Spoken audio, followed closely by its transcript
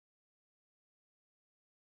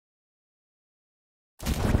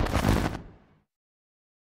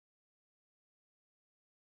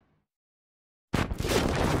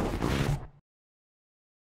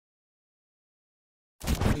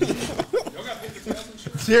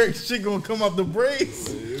Jerry shit gonna come out the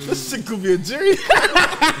braids. This shit could be a Jerry.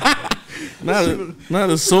 Not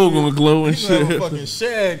a soul gonna glow and shit. Have a fucking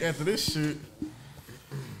shag after this shit.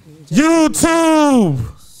 YouTube,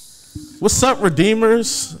 what's up,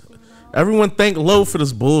 Redeemers? Everyone thank Low for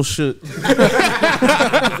this bullshit.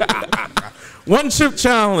 One chip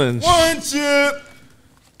challenge. One chip.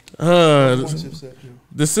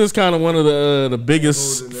 This is kind of one of the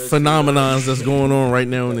biggest phenomenons that's going on right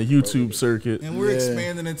now in the YouTube circuit. And we're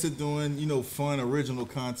expanding into doing, you know, fun, original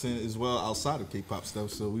content as well outside of K-pop stuff.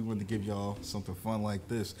 So we wanted to give y'all something fun like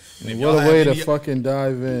this. And what a way to fucking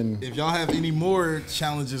dive in. If y'all have any more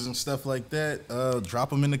challenges and stuff like that, drop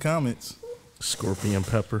them in the comments. Scorpion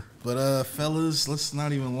pepper. But fellas, let's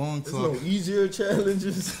not even long talk. There's no easier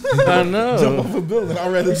challenges. I know. Jump off a building.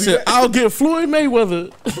 I'd rather do that. I'll get Floyd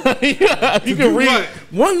Mayweather. Yeah, you can read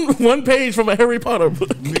one page from a Harry Potter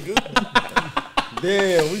book.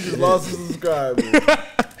 Damn, we just lost a subscriber.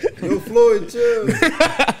 Yo, Floyd, chill.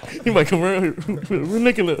 You might come around here.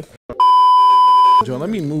 Ridiculous. Joe,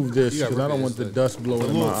 let me move this because I don't want the dust blowing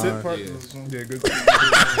in my eye. Yeah, good.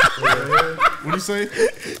 What'd you say?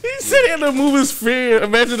 He said he had to move his fear.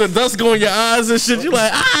 Imagine the dust going in your eyes and shit. You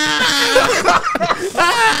like, ah!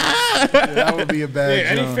 Yeah, that would be a bad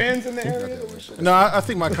Any fans in the area? No, I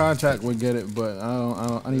think my contact would get it, but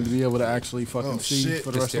I need to be able to actually fucking see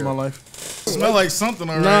for the rest of my life. Smell like something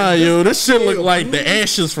already. Nah, yo, this shit look like the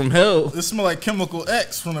ashes from hell. This smell like Chemical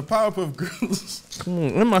X from the Powerpuff Girls. Come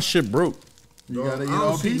on, when my shit broke. You gotta eat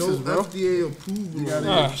all pieces, bro. FDA approval. You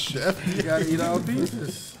gotta eat all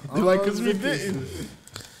pieces. Like, cause we didn't.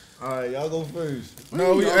 All right, y'all go first.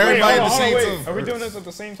 No, everybody at the same time. Are we doing this at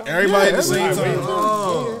the same time? Everybody at the same time.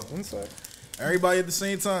 One sec. Everybody at the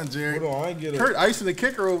same time, Jerry. Hold on, I ain't get it. Kurt icing the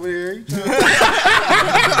kicker over here. He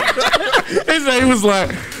said he was like,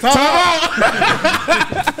 time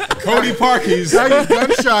Cody Parkey's. Now you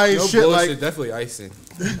gun shy and shit bullshit, like. definitely icing.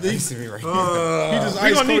 Icing me right now. He just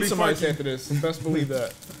We're gonna need Cody some ice Parkey. after this. Best believe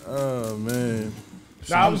that. Oh man.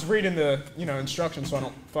 Nah, I was reading the instructions so I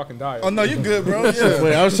don't fucking die. Oh no, you good, bro. Yeah.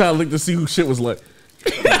 Wait, I was trying to look to see who shit was like.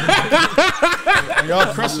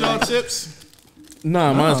 Y'all crush y'all chips?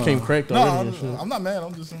 Nah, mine came cracked No, already. I'm not mad.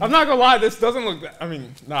 I'm just. I'm not gonna lie, this doesn't look that. I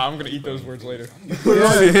mean, nah, I'm gonna eat those words later. Whoa,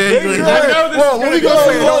 let me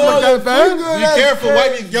go. Be careful,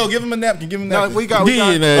 wipe. Yo, give him a napkin. Give him a napkin. We got. No,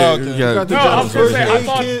 I was gonna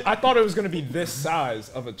say, I thought it was gonna be this size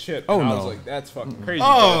of a chip. Oh, and I no. was like, that's fucking crazy.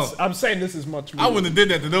 Oh. I'm saying this is much more. I wouldn't have did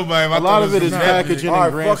that to nobody. A lot of it is packaging. All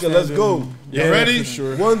and right, fuck it, let's go. You ready?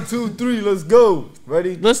 Sure. 1, 2, 3, let's go.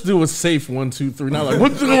 Ready? Let's do a safe 1, 2, 3. Not like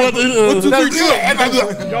 1, 2, 3. Y'all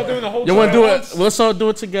doing the whole You want to do once? it? Let's all do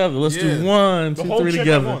it together. Let's do 1, 2, whole 3 chip at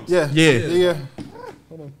together. once? Yeah.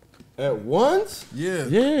 At once? Yeah.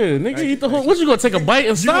 Yeah, nigga, eat the whole. What you gonna take a bite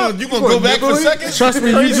and stop? You gonna go back for a second? Trust me,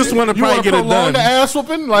 you just want to probably get it done. The ass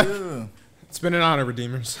whooping, like. It's been an honor,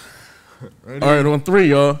 Redeemers. All right, on 3,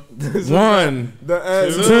 y'all. 1, The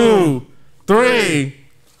ass. 2, 3.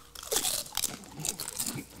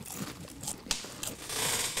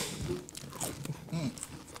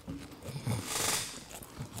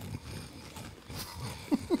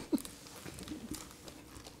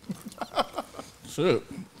 Shit.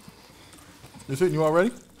 You sitting? You all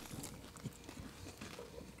ready?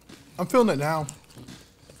 I'm feeling it now.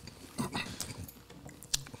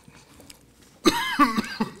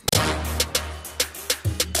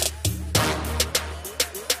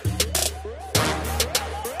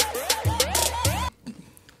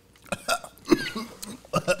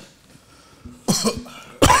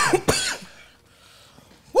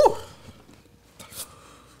 Woo!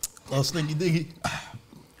 Oh, stinky diggy.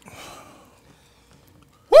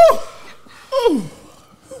 Woo!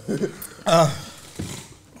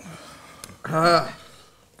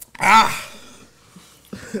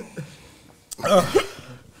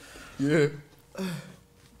 Yeah.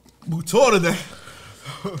 Motor today.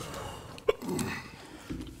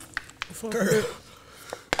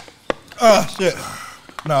 Shit.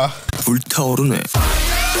 Nah. 불타오르네.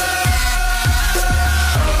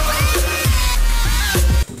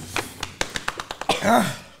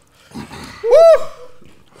 Woo!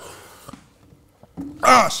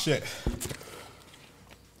 Ah, shit.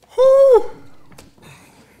 Woo!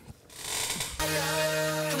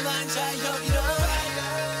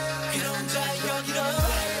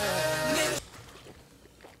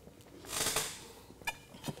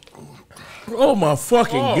 Oh my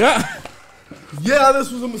fucking god! Yeah,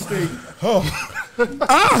 this was a mistake. Oh. Woo!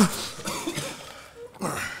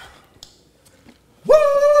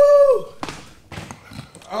 Woo!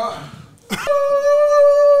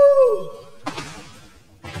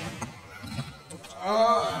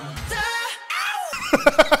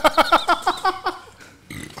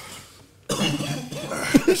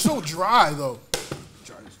 It's so dry though.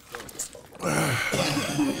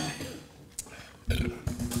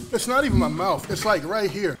 It's not even my mouth. It's like right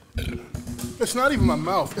here. It's not even my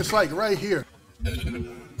mouth. It's like right here.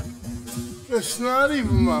 It's not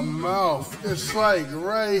even my mouth. It's like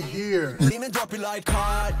right here. Demon drop you like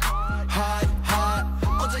hot, hot, hot.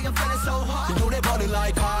 Until you're feeling so hot. You do that body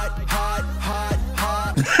like hot, hot, hot,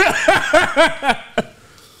 hot.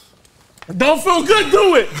 Don't feel good,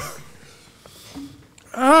 do it.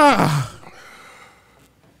 Ah.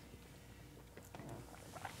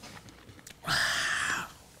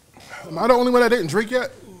 Am I the only one that didn't drink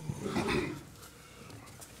yet?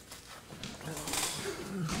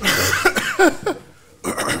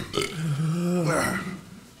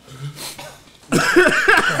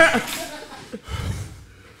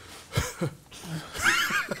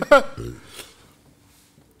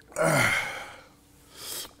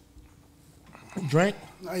 Drink?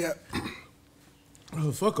 Not yet.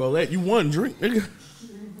 Oh, fuck all that. You won. Drink, nigga.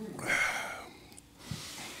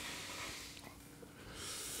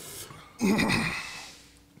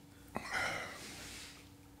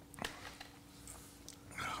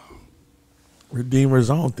 Redeemers,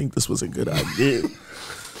 I don't think this was a good idea.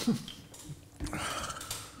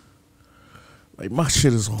 Like, my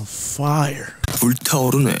shit is on fire.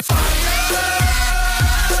 불타오르네.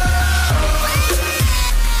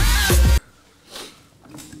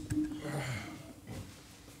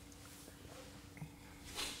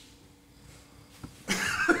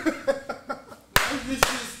 This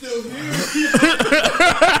shit's still here.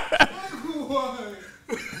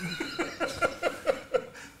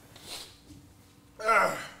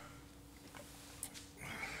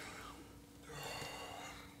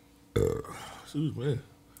 Excuse me.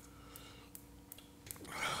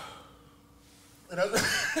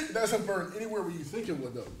 It doesn't burn anywhere where you think it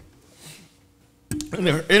would, though. And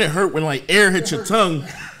it hurt when, like, air hit your tongue.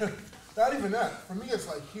 Not even that. For me, it's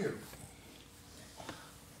like here.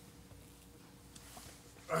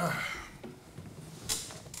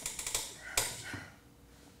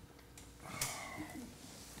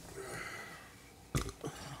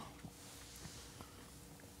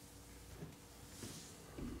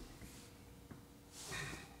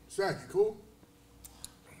 Zach, you cool?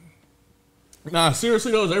 Nah,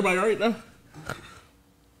 seriously though, is everybody all right now?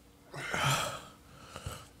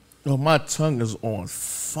 Oh, my tongue is on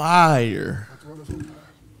fire.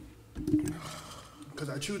 Because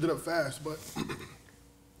I chewed it up fast, but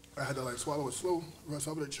I had to like swallow it slow, or else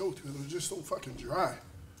I would have choked because it was just so fucking dry.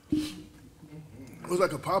 It was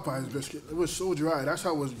like a Popeye's biscuit. It was so dry. That's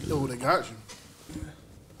how it would have got you.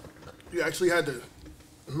 You actually had to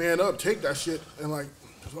man up, take that shit, and like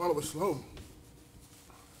swallow it slow.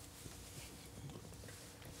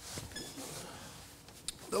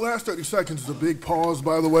 The last 30 seconds is a big pause,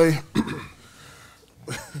 by the way.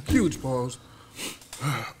 Huge pause.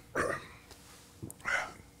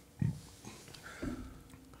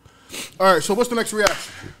 All right, so what's the next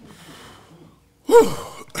reaction?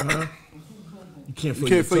 You can't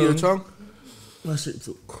feel, your tongue? My shit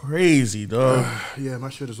too crazy, dog. Yeah, my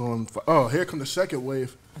shit is on. Oh, here come the second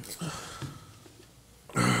wave.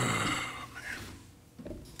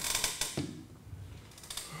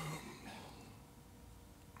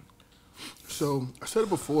 So I said it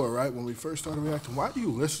before, right? When we first started reacting, why do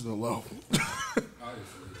you listen to low?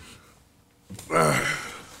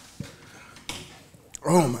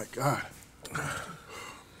 Oh my God.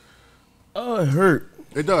 Oh, it hurt.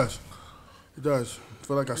 It does. It does. I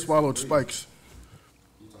feel like I swallowed spikes.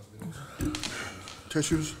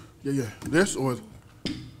 Tissues? Yeah. This or?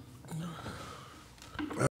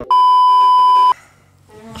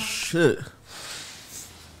 Shit.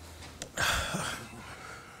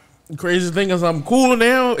 The crazy thing is I'm cool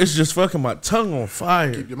now. It's just fucking my tongue on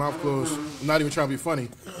fire. Keep your mouth closed. I'm not even trying to be funny.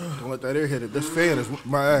 Don't let that air hit it. This fan is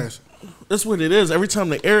my ass. That's what it is. Every time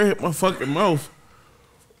the air hit my fucking mouth.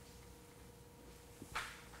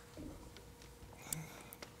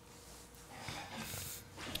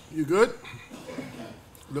 You good?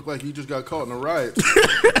 Look like you just got caught in a riot.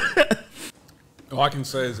 All I can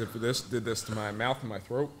say is if this did this to my mouth and my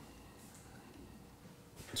throat.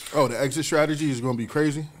 Oh, the exit strategy is going to be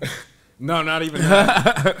crazy? No, not even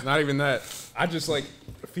that. Not even that. I just like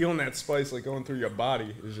feeling that spice like going through your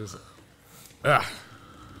body is just.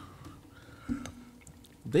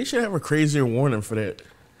 They should have a crazier warning for that.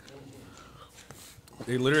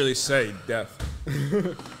 They literally say death.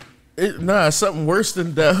 Nah, it's something worse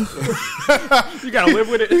than death. You gotta live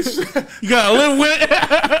with it. You gotta live with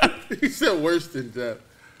it. He said worse than death.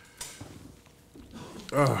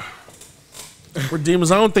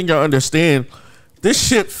 Redeemers, I don't think y'all understand. This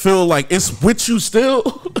shit feel like it's with you still.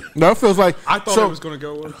 No, it feels like I thought so, it was gonna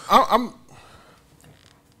go with. I'm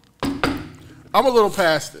a little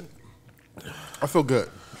past it. I feel good.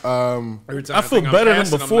 Every time I feel think I'm better than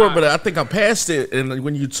passing, I'm before, not. but I think I passed it. And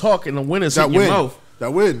when you talk and the wind is That hitting your win. mouth.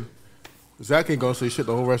 That win. Zach ain't gonna say shit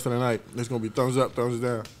the whole rest of the night. It's gonna be thumbs up, thumbs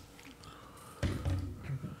down.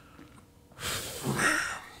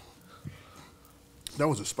 That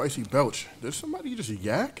was a spicy belch. Did somebody just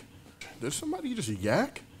yak? Did somebody just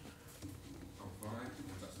yak?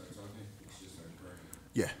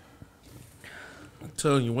 Yeah. I'm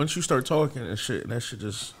telling you, once you start talking and shit, that shit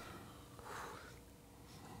just.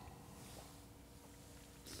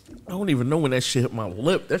 I don't even know when that shit hit my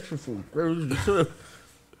lip. That shit feels crazy too.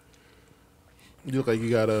 You look like you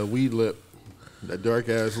got a weed lip. That dark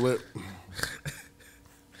ass lip.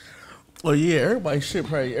 Oh yeah, everybody's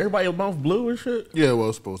mouth blue and shit. Yeah, well,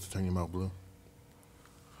 it's supposed to turn your mouth blue.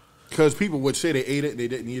 Because people would say they ate it and they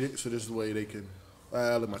didn't eat it, so this is the way they can.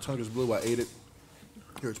 Look, my tongue is blue. I ate it.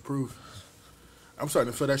 Here's proof. I'm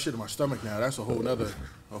starting to feel that shit in my stomach now. That's a whole nother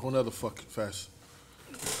fucking fest.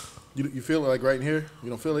 You feel it like right in here? You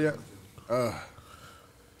don't feel it yet?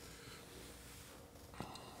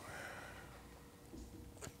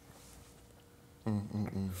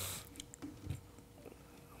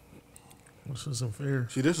 This isn't fair.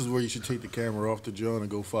 See, this is where you should take the camera off the joint and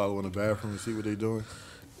go follow in the bathroom and see what they're doing.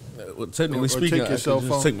 Well, technically Or speaking, take your I cell could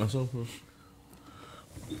phone. just take my cell phone.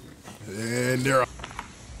 And they're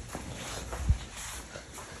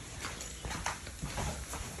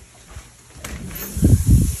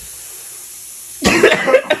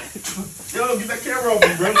Yo, get that camera off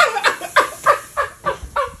me, bro.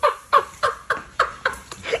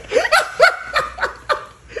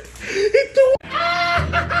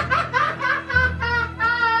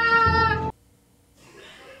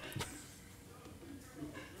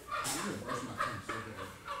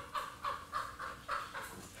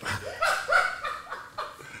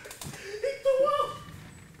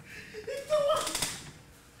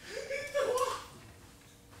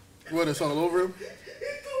 what? It's all over him.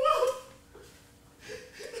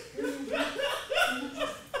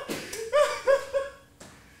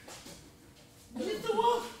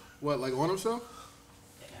 What, like on himself?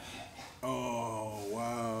 Oh,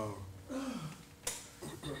 wow.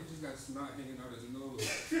 He just got snot hanging out his nose.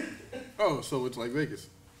 Oh, so it's like Vegas.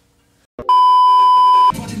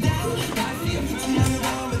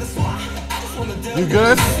 You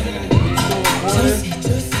good?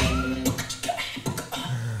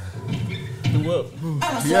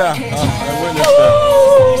 Yeah, I witnessed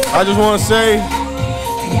that. I just want to say,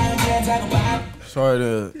 sorry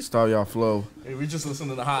to stop y'all flow. Hey, we just listened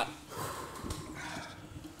to the hot.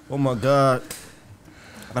 Oh my God.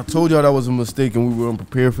 I told y'all that was a mistake and we were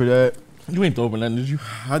unprepared for that. You ain't throw up in that, did you?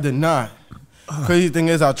 I did not. Crazy thing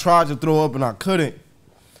is I tried to throw up and I couldn't.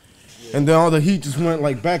 And then all the heat just went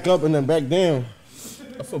like back up and then back down.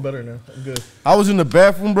 I feel better now. I'm good. I was in the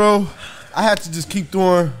bathroom, bro. I had to just keep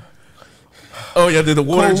throwing Oh yeah, did the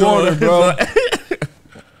water, cold water, bro. bro?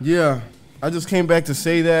 Yeah. I just came back to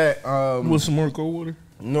say that. Want some more cold water?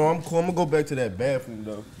 No, I'm cool. I'm gonna go back to that bathroom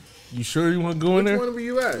though. You sure you want to go in there? Which one were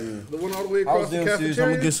you at? The one all the way I across was the downstairs. cafeteria?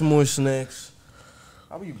 I'm gonna get some more snacks.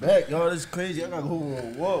 I'll be back, y'all. This is crazy. I gotta go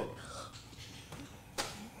on a walk.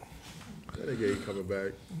 That nigga ain't coming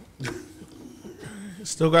back.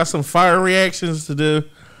 Still got some fire reactions to do.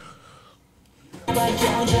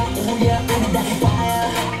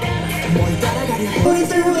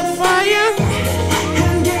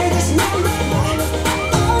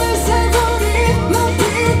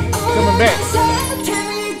 Coming back.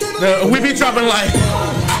 We be dropping like.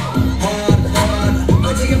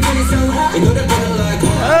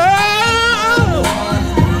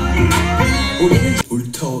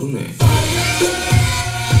 불타오르네.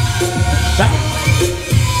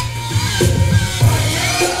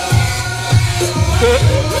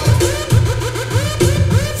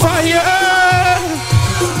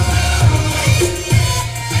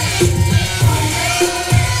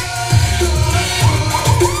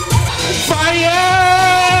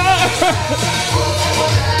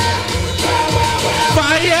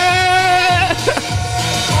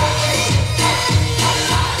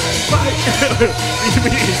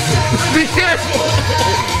 Be careful.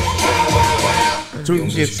 Too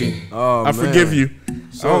gets Oh, I forgive you. I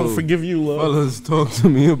So, don't forgive you, love. fellas, talk to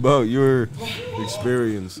me about your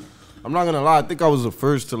experience. I'm not gonna lie. I think I was the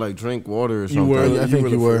first to like drink water or something. I think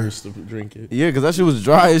the you were. first to drink it. Yeah, because that shit was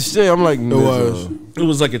dry as shit. I'm like, It was. It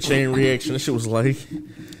was like a chain reaction. That shit was like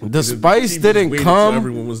The spice She just didn't waited till come.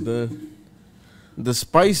 everyone was done. The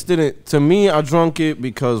spice didn't. To me, I drunk it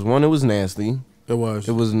because one, it was nasty. It was.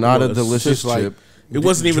 It was not a delicious Just like chip. It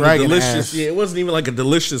wasn't even a dragon delicious. ass. Yeah, it wasn't even like a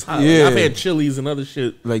delicious hot. Yeah. Like, I've had chilies and other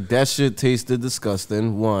shit. Like that shit tasted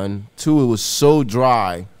disgusting. 1, 2, it was so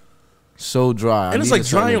dry. So dry. And I it's like needed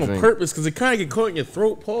something dry to on drink. purpose because it kind of get caught in your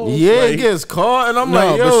throat, Paul. Yeah, like, it gets caught, and I'm No, like,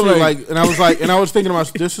 but yo, see, like, and I was like, and I was thinking to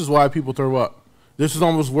myself, this is why people throw up. This is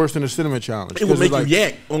almost worse than the cinnamon challenge. it will 'Cause make it's like, you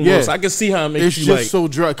yak almost. Yeah. I can see how it makes It's you just like. so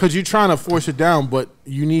dry because you're trying to force it down, but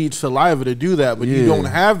you need saliva to do that, but you Yeah. don't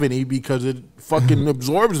have any because it fucking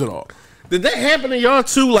absorbs it all. Did that happen to y'all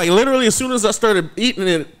too? Like literally, as soon as I started eating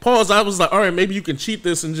it, pause. I was like, all right, maybe you can cheat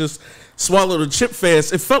this and just swallow the chip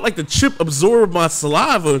fast. It felt like the chip absorbed my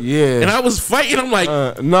saliva. Yeah. And I was fighting. I'm like,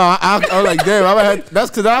 no, I was like, damn,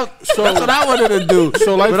 that's that's what I wanted to do.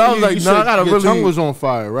 So like, but I was you like, no, said I gotta your really. tongue was on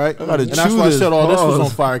fire, right? gotta and that's chew why I this. said all this was Pause.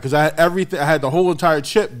 on fire because I had everything. I had the whole entire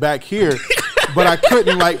chip back here, but I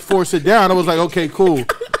couldn't like force it down. I was like, okay, cool.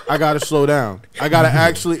 I gotta slow down. I gotta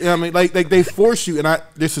actually. I mean, like they force you, and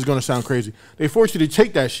this is gonna sound crazy. They force you to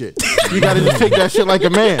take that shit. You gotta just take that shit like a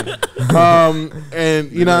man.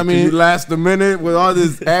 And you know what I mean? You last a minute with all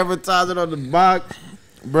this advertising on the box,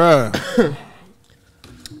 Bruh.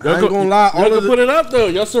 I ain't gonna lie. y'all All can of put it up though.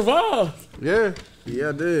 Y'all survived. Yeah. yeah,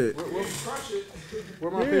 I did.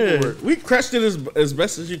 Where my Yeah, paperwork? we crushed it as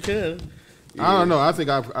best as you can. I don't know. I think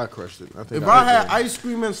I crushed it. I think If I ate had it. ice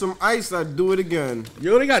cream and some ice, I'd do it again.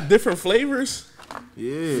 Yo, they got different flavors.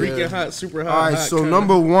 Yeah. Freaking hot, super hot. All right, hot so kinda.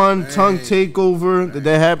 number 1, tongue takeover. Did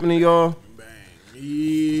that happen to y'all?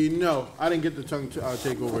 No, I didn't get the tongue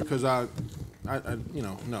takeover because I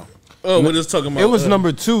no. Oh, we're just talking about. It was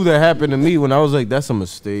number 2 that happened to me when I was like, that's a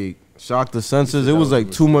mistake. Shocked the senses. It was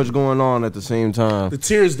like too much going on at the same time. The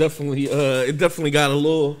tears definitely. It definitely got a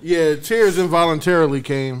little. Yeah, tears involuntarily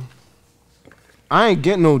came. I ain't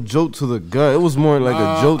getting no joke to the gut. It was more like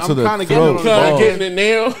a joke to I'm the kinda getting throat. on Kind of Balls. getting it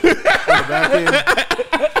now. On the back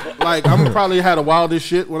end. Like I'm probably had the wildest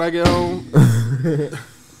shit when I get home.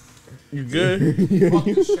 You good?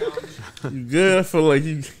 You good? I feel like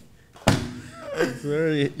you.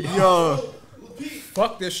 Sorry. Yo,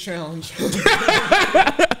 Fuck this challenge.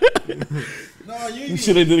 No, You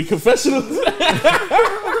should have did a confessional.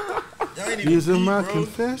 These are my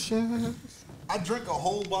confessions. I drank a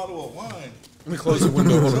whole bottle of wine. Let me close the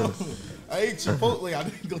window. I ate Chipotle. I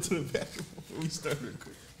didn't go to the bathroom before we started.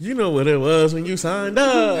 You know what it was when you signed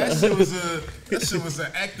up. That shit was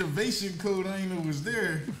an activation code. I didn't know was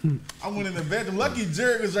there. I went in the bathroom. Lucky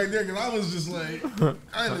Jared was right there because I was just like,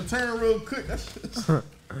 I had to turn real quick. That shit.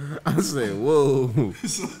 I said, whoa.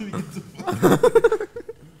 So let me get the fuck.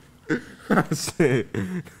 I said,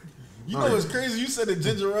 You know what's crazy? You said the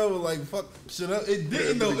ginger ale was like fuck shit up. It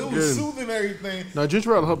didn't though. It was soothing everything. Now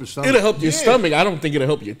ginger ale help your stomach. It'll help your Yeah. stomach. I don't think it'll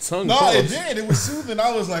help your tongue. No, Pause. it did. It was soothing.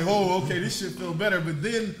 I was like, oh, okay, this shit feel better. But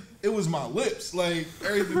then it was my lips, like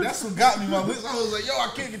everything. That's what got me. My lips. I was like, yo, I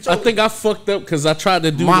can't control. I think I fucked up because I tried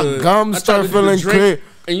to do My the, gums I tried start to do the feeling drink, clear.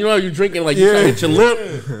 And you know how you're drinking like you try to hit your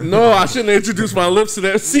lip. No, I shouldn't have introduced my lips to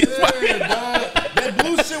that. See, Yeah, dog. That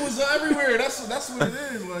blue shit was everywhere. That's what it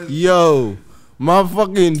is. Like, yo, my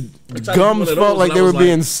fucking tried to do gums one of felt those like and they I were was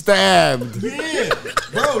being like- stabbed. yeah,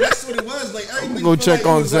 bro, that's what it was. Like everything. Go felt check like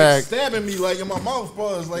on it was, like, Zach. stabbing me like in my mouth.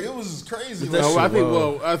 Buzz. Like it was just crazy. But that Like,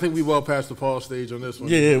 shit I think we well past the Paul stage on this one.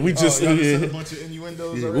 yeah, we just y'all just said yeah. a bunch of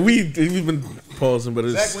innuendos. Yeah, already? we've been pausing, but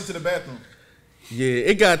Zach it's went to the bathroom. yeah.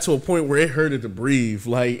 It got to a point where it hurted to breathe.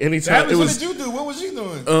 Like anytime That it what was. did you do? What was you doing?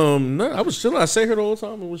 No, I was chilling. I sat here the whole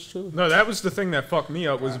time. It was chilling. No, that was the thing that fucked me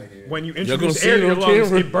up was when you Y'all gonna introduced see air it to your on lungs,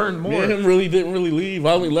 camera? it burned more. Me and him didn't really leave.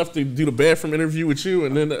 I only left to do the bathroom interview with you,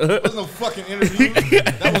 and then There was no fucking interview.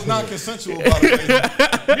 That was not consensual, by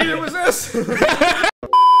the way. Neither was this.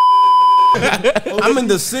 I'm in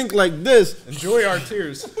the sink like this. Enjoy our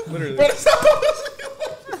tears, literally.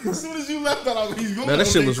 As soon as you left that, I was he's going. now that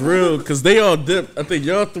shit was real because they all dipped. I think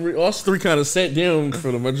us three kind of sat down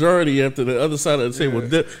for the majority after the other side of the table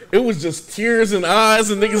dipped. It was just tears and eyes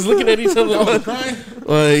and niggas looking at each other like,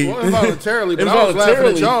 Well, involuntarily, but I was laughing at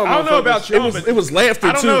Involuntarily. y'all. I don't know about y'all, it but was laughter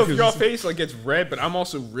I don't too. know if 'cause- your face like gets red, but I'm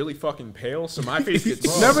also really fucking pale, so my face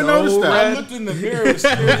gets Never so noticed that. I red. looked in the mirror and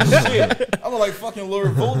scared as shit. I was like fucking Lord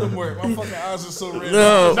Voldemort. My fucking eyes are so red.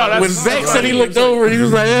 No, that's when not Zach said he right. looked over, he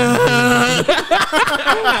was like,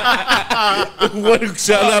 "What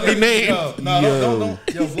shall not be named?" Don't.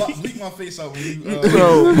 Yo, bleep my face out when you.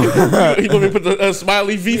 Bro, He want me to put the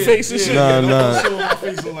smiley V face and shit. Nah, Don't nah. show what my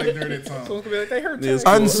face look like during that time. Someone's gonna be like, they hurt It's too.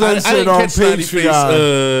 cool. Uncensored I didn't on catch smiley face,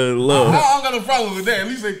 Patreon. love. I don't got no problem with that. At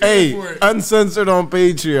least they paid Hey, for it. uncensored on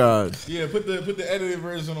Patreon. Yeah, put the edited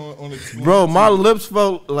version on the. Bro, my lips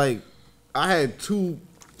felt like I had two.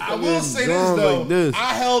 I will say this gone though. like this.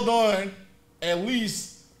 I held on at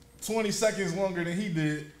least 20 seconds longer than he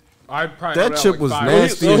did. I probably That ate out chip like was 5.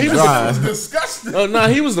 nasty So and he was- dry. Disgusting. Oh no,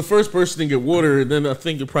 he was the first person to get water, and then I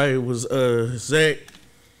think it probably was Zach,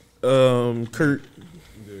 Kurt,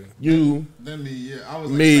 you. Then me, yeah, I was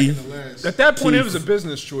like Me. second to last. At that point, it was a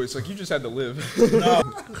business choice. Like you just had to live.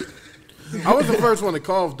 I was the first one to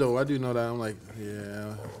cough though. I do know that. I'm like,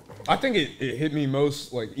 yeah. I think it hit me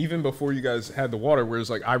most like even before you guys had the water, where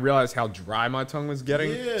it's like I realized how dry my tongue was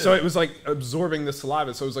getting. Yeah. So it was like absorbing the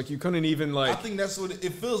saliva. So it was like you couldn't even like. I think that's what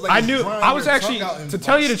it feels like. I it's knew. drying I was your actually, tongue out and to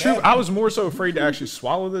tell you the truth, stabbing. I was more so afraid to actually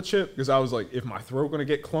swallow the chip because I was like, if my throat gonna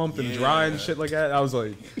get clumped and dry and shit like that, I was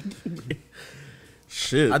like,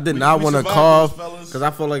 Shit, I did We- not we want to survived cough this, fellas. because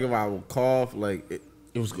I felt like if I would cough, like,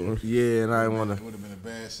 it was going. yeah, and I didn't want It to. would have been a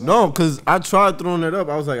bad sign. No, because I tried throwing it up.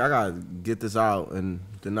 I was like, I gotta get this out, and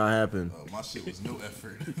it did not happen. Oh, my shit was no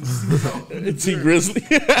effort. T Grizzly.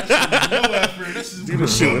 no effort. This is Do the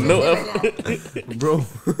shit with no effort. Bro,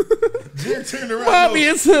 Jared turned around. Bobby,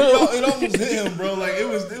 yo, it's him. It almost hit him, bro. Like it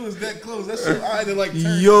was that close. That shit, I had to like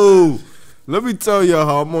turn. yo, let me tell y'all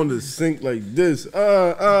how I'm on the sink like this.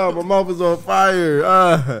 My mouth is on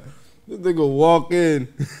fire. This nigga walk in.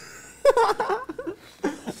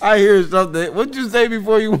 I hear something. What'd you say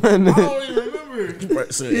before you went in? I don't even remember.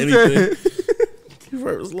 Right, said anything. He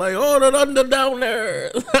was like, "Oh, the under down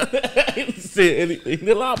there." He didn't say anything.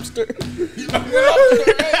 The lobster.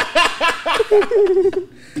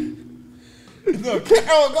 No,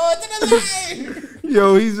 Carol, go into the line.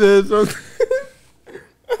 Yo, he said something.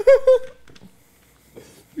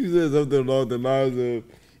 He said something along the lines of,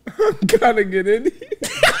 "I'm gotta get in here."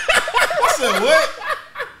 I said what?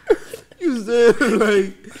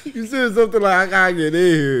 You said something like, "I gotta get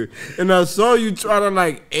in here," and I saw you try to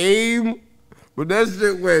like aim, but that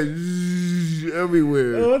shit went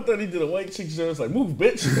everywhere. Oh, I thought he did a white chick show. I was like, "Move,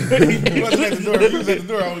 bitch." He wasn't at the door. He was at the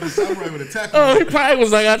door. I was just right with a tackle. Oh, he probably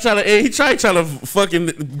was like, he tried to fucking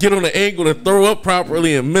get on the angle to throw up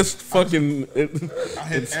properly and missed fucking. I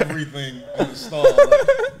hit everything in the stall.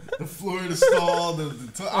 Like, the floor of the stall.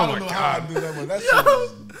 I don't know how I do that, but that shit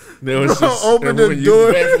was. There was just Open the everyone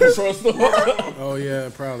door. used the bathroom across the hall. Oh yeah,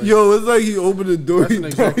 probably. Yo, it's like he opened the door. That's He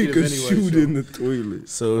an probably executive could anyway, shoot so- in the toilet.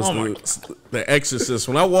 So it's the Exorcist.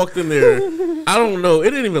 When I walked in there, I don't know.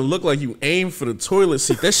 It didn't even look like you aimed for the toilet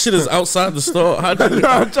seat. That shit is outside the stall. How'd you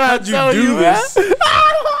do this?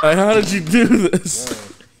 Like, how did you do this?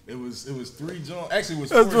 It was 3 joints. Actually, it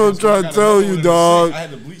was 4 That's what I'm joints. trying to I got tell another you, one in the dog. sink. I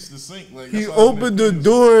had to bleach the sink. Like, He opened the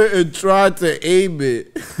door and tried to aim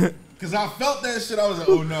it. Because I felt that shit. I was like,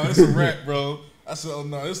 oh no, it's a wrap, bro. I said, oh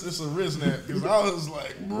no, it's a wrist nap. Because I was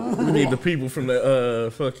like, We need the people from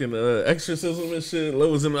the fucking exorcism and shit. Low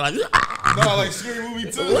was in there like, no, like Scary Movie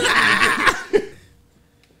 2.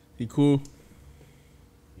 he cool.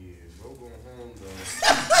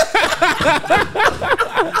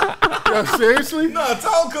 Yo, seriously? No,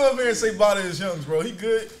 tell him come up here and say bye to his youngs, bro. He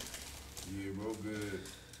good? Yeah, bro, good.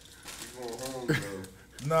 You going home, bro?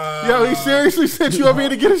 Nah. Yo, he seriously sent you up here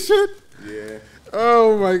to get a shit? Yeah.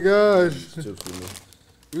 Oh my gosh.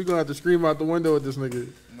 We gonna have to scream out the window at this nigga.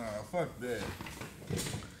 Nah, fuck that.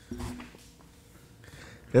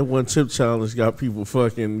 That one chip challenge got people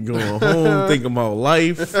fucking going home, thinking about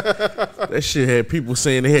life. That shit had people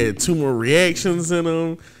saying they had 2 more reactions in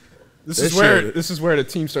them. this That is where the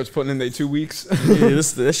team starts putting in their 2 weeks. Yeah,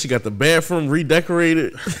 that shit got the bathroom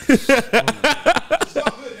redecorated. It's all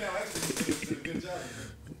good now, actually. You did a good job.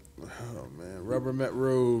 Oh man, Rubber Met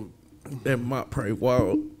Road. That mop probably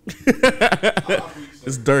wild.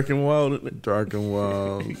 It's dark and wild, isn't it? Dark and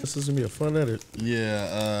wild. This is gonna be a fun edit.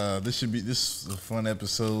 Yeah, this is a fun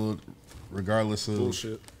episode, regardless of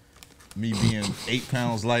Bullshit. me being 8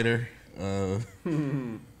 pounds lighter.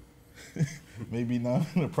 Maybe not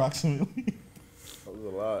approximately. That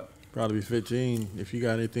was a lot. Probably be 15. If you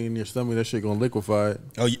got anything in your stomach, that shit gonna liquefy it.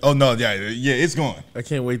 Oh no, yeah, it's gone. I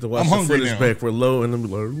can't wait to watch I'm the hungry footage now. back. We're low and I'm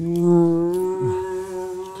like,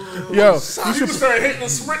 Yo, you should start hitting the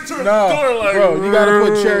sprint to the no, door like, bro, you gotta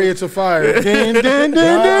put chariots of fire. Dun, dun, dun,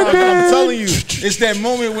 dun, I'm dun. telling you, it's that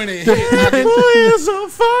moment when it hit. Boy is on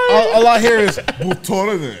fire. All I hear is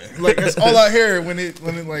like that's all I hear when it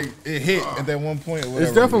like it hit at that one point. Or whatever.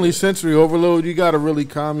 It's definitely sensory overload. You gotta really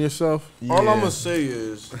calm yourself. All I'm gonna say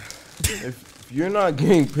is, if you're not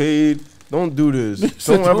getting paid, don't do this.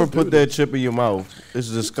 Don't ever put that chip in your mouth. It's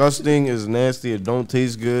disgusting. It's nasty. It don't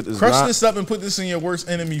taste good. It's Crush not. this up and put this in your worst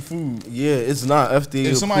enemy food. Yeah, it's not FDA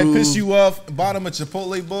If somebody approved. pissed you off, bottom of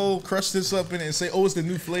Chipotle bowl, crush this up in it and say, "Oh, it's the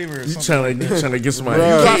new flavor." Or You something. trying to get somebody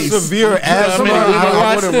Bruh. You got case. severe asthma. I mean, I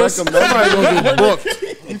watch wouldn't this. recommend. Somebody gonna get booked.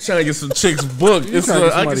 You trying to get some chicks booked. It's trying to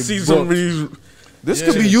get I can somebody see booked. some of these. This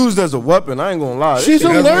could be used as a weapon. I ain't gonna lie. She's This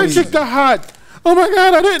shit- allergic to hot. Oh my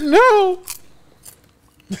god, I didn't know.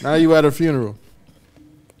 Now you at a funeral.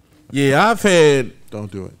 Yeah, I've had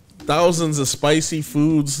Don't do it. thousands of spicy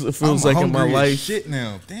foods. It feels like in my hungry as life. shit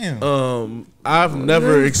now. Damn. I've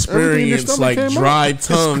never experienced stomach like came out? dry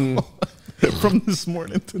tongue. From this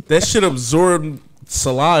morning. That shit absorbed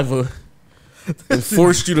saliva and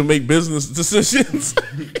forced you to make business decisions.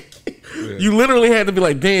 You literally had to be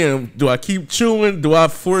like, damn, do I keep chewing? Do I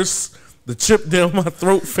force the chip down my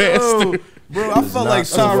throat faster? Bro, I felt like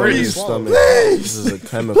Tyrese. Tyrese. This is a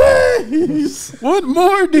chemical. What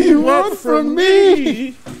more do you want from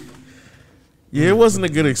me? Yeah, it wasn't a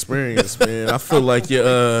good experience, man. I feel like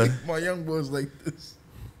My young boy's like this.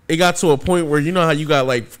 it got to a point where you know how you got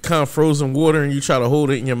like kind of frozen water and you try to hold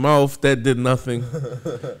it in your mouth. That did nothing.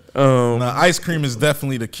 Nah, ice cream is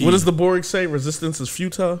definitely the key. What does the Borg say? Resistance is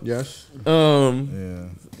futile. Yes. Yeah.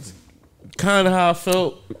 Kind of how I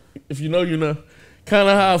felt. If you know, you know. Kind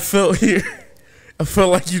of how I felt here. I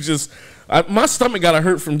felt like my stomach got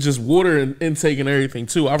hurt from just water and intake and everything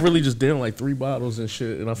too. I really just down like 3 bottles and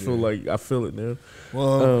shit, and I feel like I feel it now.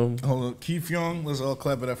 Well, hold on. Keith Young. Let's all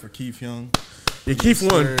clap it up for Keith Young. Yeah, Keith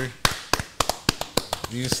won.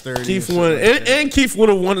 Being sturdy. Keith and won, shit like that. and Keith would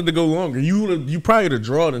have wanted to go longer. You probably would have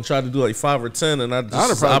drawn and tried to do like 5 or 10, and I just I'd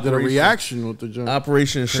have probably did a operation- reaction with the jump.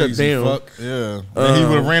 Operation shut Crazy down. fuck. Yeah. And he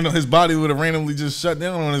would have his body would have randomly just shut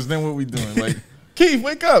down on us. Then what we doing? Like, Keith,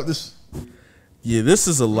 wake up. Yeah, this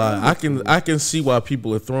is a lot. I can see why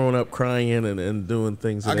people are throwing up, crying, and doing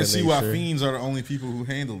things. I of can that see why nature. fiends are the only people who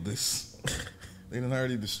handle this. They done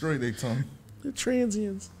already destroyed their tongue. The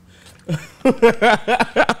transients.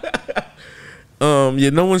 Yeah,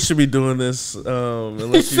 no one should be doing this. He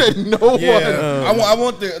Unless you, said no one. Yeah, I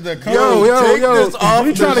want the company Yo, to take yo, this off.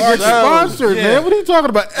 we trying to get the sponsored, Yeah. man. What are you talking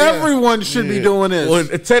about? Everyone should be doing this. well,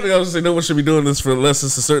 technically, I was saying no one should be doing this for less than a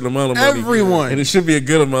certain amount of money. Everyone. and it should be a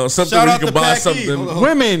good amount. Something Shout where out you can to buy Packy. something. Hold on.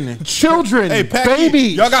 Women, children, Hey, Packy,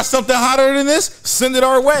 babies. y'all got something hotter than this? Send it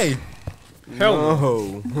our way. Hell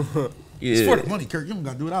no. Yeah, It's for the money, Kirk. You don't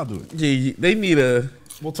gotta do it. I'll do it. yeah, they need a.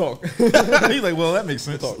 We'll talk. He's like, well, that makes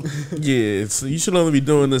sense. Yeah, so you should only be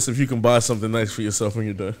doing this if you can buy something nice for yourself when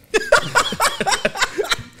you're done.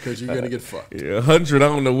 Because you're going to get fucked. Yeah, 100. I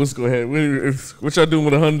don't know what's going to happen. What y'all doing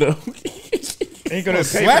with $100? Ain't gonna pay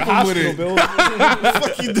for the slap him with hospital it. bill.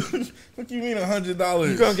 Fuck you doing? What you mean $100?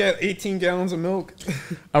 You gonna get 18 gallons of milk?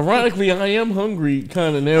 Ironically, I am hungry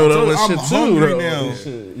kind of now. Though, I'm and shit hungry too. now. Though.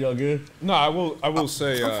 Shit, y'all good? No, I will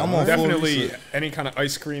say I'm on full definitely research. any kind of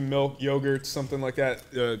ice cream, milk, yogurt, something like that.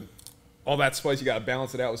 All that spice, you gotta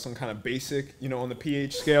balance it out with some kind of basic, on the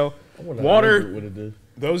pH scale. Water.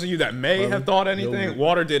 Those of you that may have thought anything,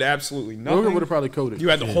 water did absolutely Yogurt nothing. would have probably coated. You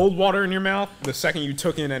had to hold water in your mouth. The second you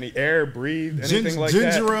took in any air, breathed, anything like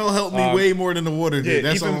that. Ginger ale helped me way more than the water did.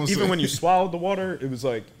 Yeah, That's all I'm saying. even when you swallowed the water, it was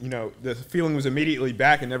like, the feeling was immediately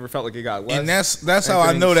back and never felt like it got less. And that's how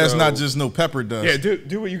I know that's not just no pepper dust. Yeah,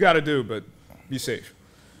 do what you got to do, but be safe.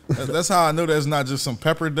 That's how I know that's not just some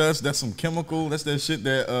pepper dust. That's some chemical. That's that shit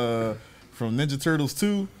that from Ninja Turtles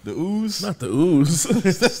 2, the ooze. Not the ooze.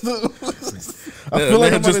 That's the ooze. I feel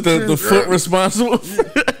like I'm just about to the foot responsible.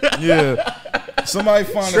 Yeah. Somebody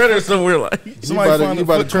find Shredder a somewhere like. You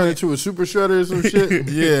about to turn into a super shredder or some shit?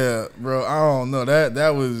 Yeah, bro. I don't know. That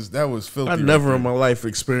was filthy. I right never there. in my life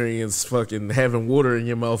experienced fucking having water in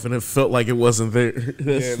your mouth and it felt like it wasn't there.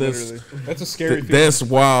 Literally. That's a scary feeling. That's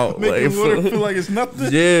wild. Making Like, water feel like it's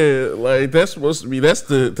nothing. yeah, like that's supposed to be. That's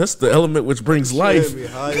the element which brings life.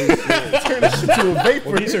 Turn that shit to a vapor.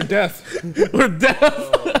 Well, these are death. Or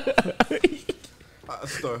death. I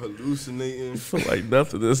start hallucinating. Feel like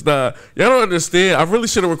nothing. It's not. Y'all don't understand. I really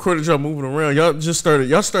should have recorded y'all moving around.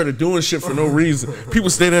 Y'all started doing shit for no reason. People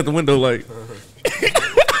standing at the window like.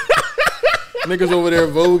 Niggas over there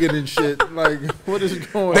voguing and shit. Like, what is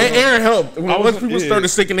going on? That air helped. Once people started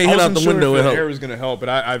sticking their head out the window, it The air helped. was gonna help, but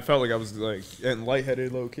I felt like I was like getting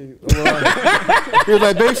lightheaded, low key. He was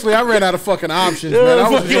like, basically, I ran out of fucking options, man. I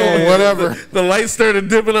was doing whatever. The lights started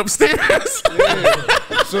dipping upstairs.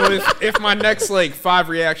 So if my next 5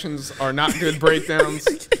 reactions are not good breakdowns,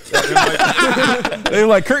 They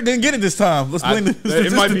like Kurt didn't get it this time. Let's blame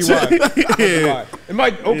it might be why. Yeah. It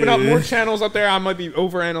might open up more channels up there. I might be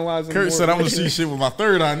overanalyzing. Kurt more. said I'm gonna see shit with my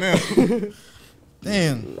third eye now.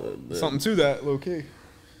 Damn. something to that, low key.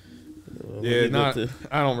 Yeah,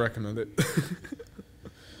 I don't recommend it.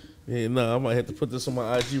 Yeah, no, I might have to put this on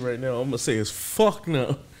my IG right now. I'm gonna say it's fuck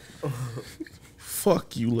no.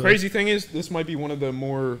 Fuck you, love. Crazy thing is, this might be one of the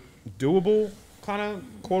more doable kind of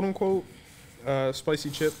quote unquote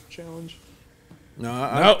spicy chip challenge. No,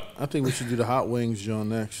 I think we should do the hot wings, John,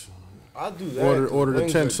 next. I'll do that. Order the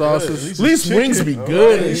Wings 10 are sauces. At least wings be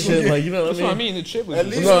good and shit. Like, you know what That's I what I mean? mean. The chip was. At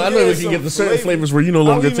least No, I know Yeah, we can get the certain flavors where you no I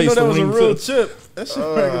longer don't even taste know the that was a wing real too. chip. That shit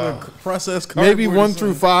regular processed cardboard. Maybe or 1 through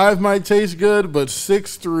something. 5 might taste good, but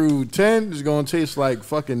 6 through 10 is gonna taste like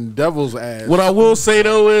fucking devil's ass. What I will say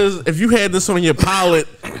though is, if you had this on your palate,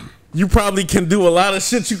 you probably can do a lot of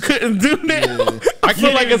shit you couldn't do now. I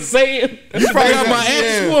feel like it's saying, you probably got my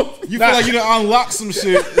ass whooped. You feel like you done unlock some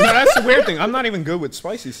shit. No, that's the weird thing. I'm not even good with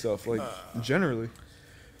spicy stuff, like generally.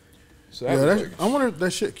 So Yeah, that I wonder if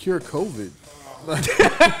that shit cure COVID.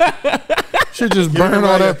 Should just burn all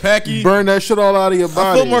everybody a that, packy. burn that shit all out of your I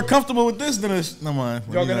body. feel more comfortable with this than this. No mind.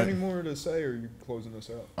 y'all got any more to say, or are you closing this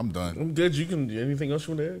out? I'm done. I'm dead. You can anything else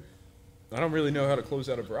you want to add? I don't really know how to close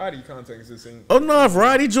out a variety content because this ain't. Oh no,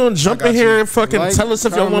 variety joint, jump in here and fucking Like, tell us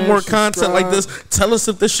if y'all want comment, more content like this. Tell us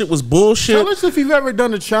if this shit was bullshit. Tell us if you've ever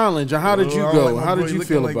done a challenge and how did you I don't go? like my How boy did you looking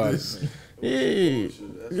feel like about this. it?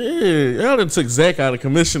 Yeah, y'all done took Zach out of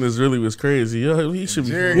commission. Is really was crazy. Yo, he should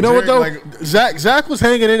be. Jared- You know what though? Like- Zach was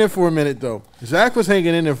hanging in there for a minute though. Zach was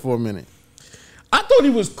hanging in there for a minute. I thought he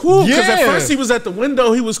was cool because at Yeah. first he was at the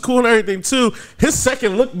window. He was cool and everything too. His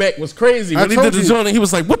second look back was crazy I when he told did the you. joint. He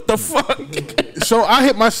was like, "What the fuck?" So I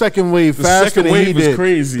hit my second wave The faster second than wave he was did.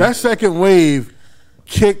 crazy. That second wave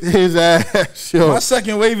kicked his ass. Yo. My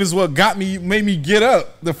second wave is what made me get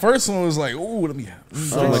up. The first one was like, ooh, let me.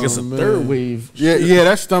 Sound like it's a man. third wave. Yeah,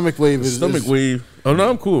 that stomach wave is Stomach wave. Oh no,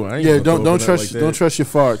 I'm cool. I ain't Yeah, gonna don't throw don't up trust like that. don't trust your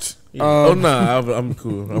farts. Yeah. Oh nah, I'm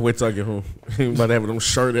cool. I'll wait till I get home. Ain't about to have no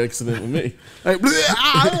shirt accident with me. Like, We're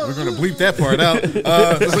gonna bleep that part out.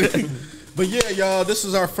 But yeah, y'all, this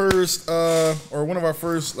is our first or one of our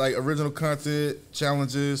first like original content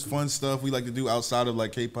challenges, fun stuff we like to do outside of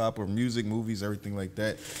like K-pop or music, movies, everything like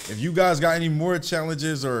that. If you guys got any more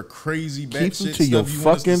challenges or crazy bad keep shit them to your stuff you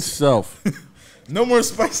want us fucking to self. no more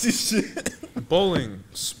spicy shit. Bowling,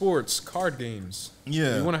 sports, card games.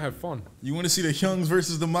 Yeah. You want to have fun. You want to see the Hyungs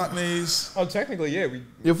versus the Maknaes? Oh, technically, yeah.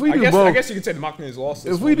 If we I do guess, both- I guess you could say the Maknaes lost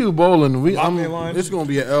this If we one. do bowling, Lock-in line. it's gonna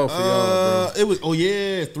be an L for y'all, bro. It was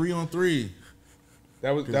 3-on-3.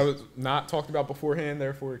 That was not talked about beforehand,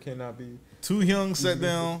 therefore it cannot be. Two Hyungs sat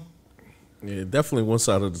down. Yeah, definitely one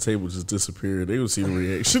side of the table just disappeared. They would see the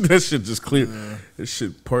reaction. That shit just clear. That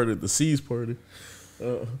shit parted. The seas parted.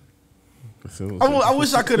 I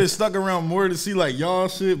wish I could have stuck around more to see like y'all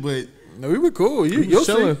shit, but No, we were cool. You'll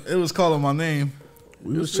see. chilling. it was calling my name.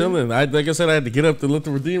 We was chilling. Like I said, I had to get up to let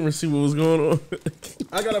the Redeemer see what was going on.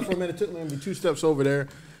 I got up for a minute, took maybe 2 steps over there,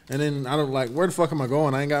 and then I don't like where the fuck am I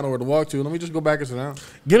going? I ain't got nowhere to walk to. Let me just go back and sit down.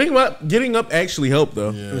 Getting up actually helped though.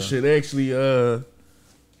 Yeah. This shit actually,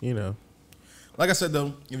 you know. Like I said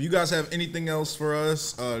though, if you guys have anything else for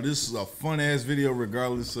us, this is a fun ass video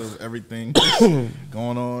regardless of everything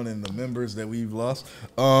going on and the members that we've lost.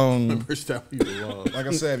 First time we lost. Like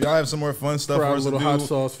I said, if y'all have some more fun stuff Pour out for a us to little do, hot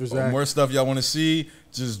sauce for or Zach. more stuff y'all want to see,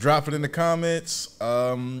 just drop it in the comments.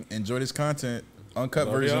 Enjoy this content. Uncut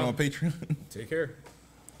Love version y'all. on Patreon. Take care.